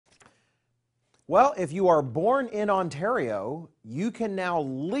Well, if you are born in Ontario, you can now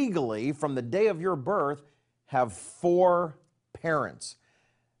legally, from the day of your birth, have four parents.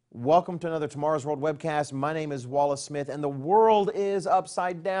 Welcome to another Tomorrow's World webcast. My name is Wallace Smith, and the world is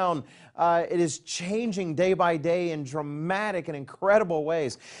upside down. It is changing day by day in dramatic and incredible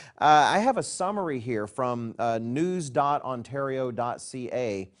ways. I have a summary here from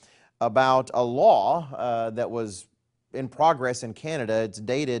news.ontario.ca about a law that was in progress in Canada. It's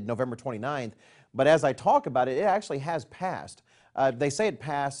dated November 29th, but as I talk about it, it actually has passed. They say it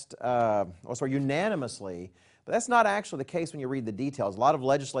passed unanimously, but that's not actually the case when you read the details. A lot of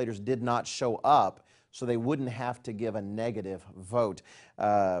legislators did not show up, so they wouldn't have to give a negative vote.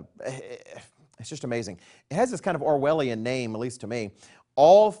 It's just amazing. It has this kind of Orwellian name, at least to me.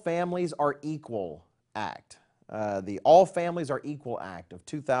 All Families Are Equal Act. The All Families Are Equal Act of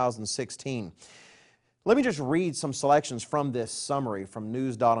 2016. Let me just read some selections from this summary from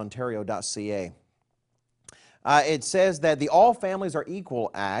news.ontario.ca. It says that the All Families Are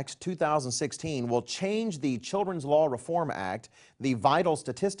Equal Act 2016 will change the Children's Law Reform Act, the Vital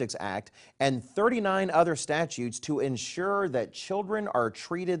Statistics Act, and 39 other statutes to ensure that children are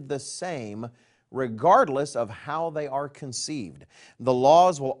treated the same regardless of how they are conceived. The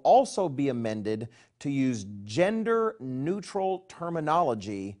laws will also be amended to use gender-neutral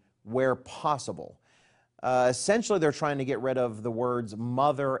terminology where possible. Essentially, they're trying to get rid of the words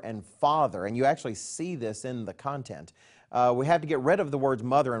mother and father, and you actually see this in the content. We have to get rid of the words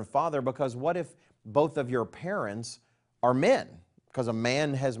mother and father because what if both of your parents are men? Because a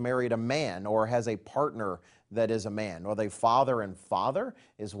man has married a man or has a partner that is a man. Or they father and father?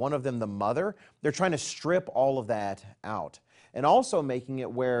 Is one of them the mother? They're trying to strip all of that out. And also making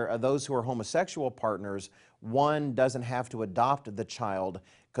it where those who are homosexual partners, one doesn't have to adopt the child,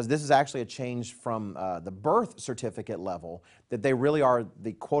 because this is actually a change from the birth certificate level, that they really are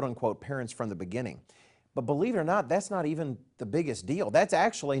the quote-unquote parents from the beginning. But believe it or not, that's not even the biggest deal. That's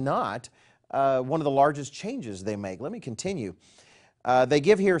actually not one of the largest changes they make. Let me continue. They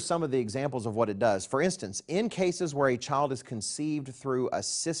give here some of the examples of what it does. For instance, in cases where a child is conceived through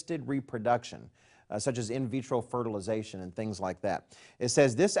assisted reproduction, such as in vitro fertilization and things like that, it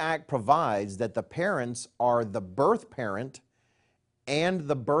says this act provides that the parents are the birth parent and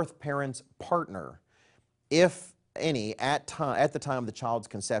the birth parent's partner, if any, at the time of the child's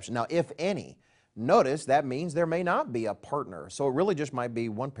conception. Now, if any, notice that means there may not be a partner, so it really just might be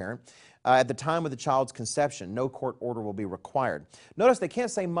one parent. At the time of the child's conception, no court order will be required. Notice they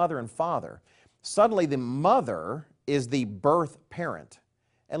can't say mother and father. Suddenly, the mother is the birth parent.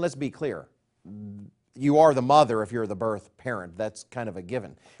 And let's be clear, you are the mother if you're the birth parent. That's kind of a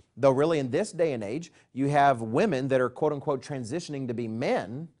given. Though really in this day and age, you have women that are quote-unquote transitioning to be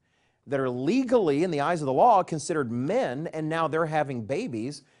men that are legally, in the eyes of the law, considered men, and now they're having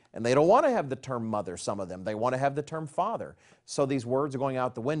babies, and they don't want to have the term mother, some of them. They want to have the term father. So these words are going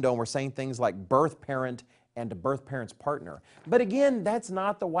out the window, and we're saying things like birth parent and birth parent's partner. But again, that's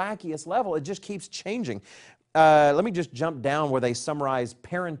not the wackiest level. It just keeps changing. Let me just jump down where they summarize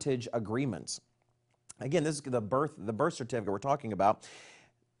parentage agreements. Again, this is the birth certificate we're talking about.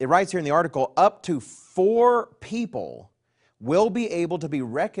 It writes here in the article, up to 4 people will be able to be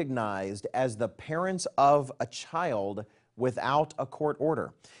recognized as the parents of a child without a court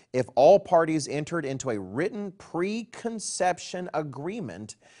order if all parties entered into a written preconception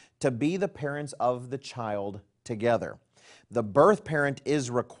agreement to be the parents of the child together. The birth parent is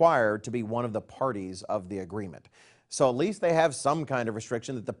required to be one of the parties of the agreement. So at least they have some kind of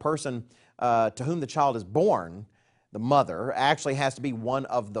restriction that the person to whom the child is born, the mother, actually has to be one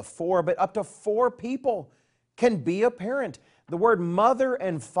of the 4, but up to 4 people can be a parent. The word mother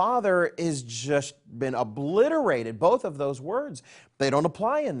and father is just been obliterated, both of those words. They don't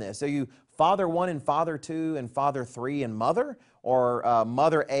apply in this. Are you father 1 and father 2 and father 3 and mother? Or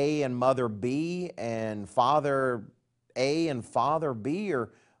mother A and mother B and father A and father B?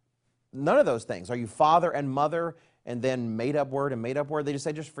 Or none of those things. Are you father and mother and then made up word and made up word? They just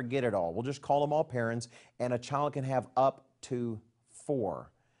say, just forget it all. We'll just call them all parents, and a child can have up to 4.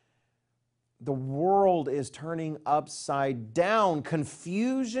 The world is turning upside down.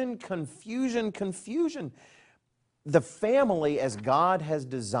 Confusion, confusion, confusion. The family, as God has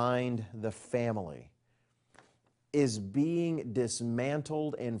designed the family, is being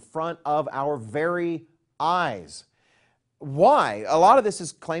dismantled in front of our very eyes. Why? A lot of this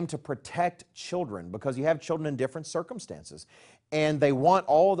is claimed to protect children because you have children in different circumstances. And they want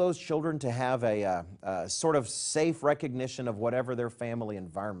all those children to have a sort of safe recognition of whatever their family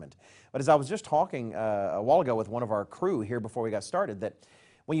environment. But as I was just talking a while ago with one of our crew here before we got started, that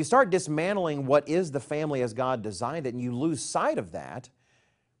when you start dismantling what is the family as God designed it and you lose sight of that,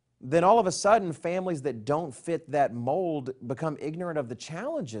 then all of a sudden families that don't fit that mold become ignorant of the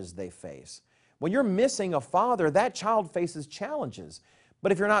challenges they face. When you're missing a father, that child faces challenges.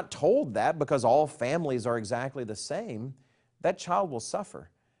 But if you're not told that, because all families are exactly the same, that child will suffer.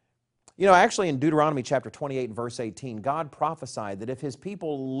 You know, actually in Deuteronomy chapter 28 and verse 18, God prophesied that if His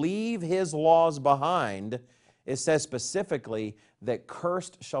people leave His laws behind, it says specifically that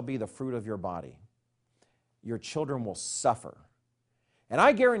cursed shall be the fruit of your body. Your children will suffer. And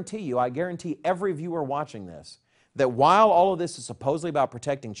I guarantee every viewer watching this, that while all of this is supposedly about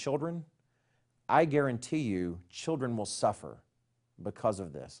protecting children, I guarantee you children will suffer because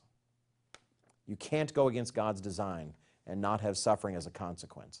of this. You can't go against God's design and not have suffering as a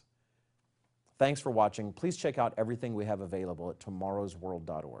consequence. Thanks for watching. Please check out everything we have available at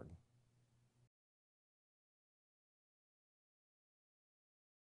tomorrowsworld.org.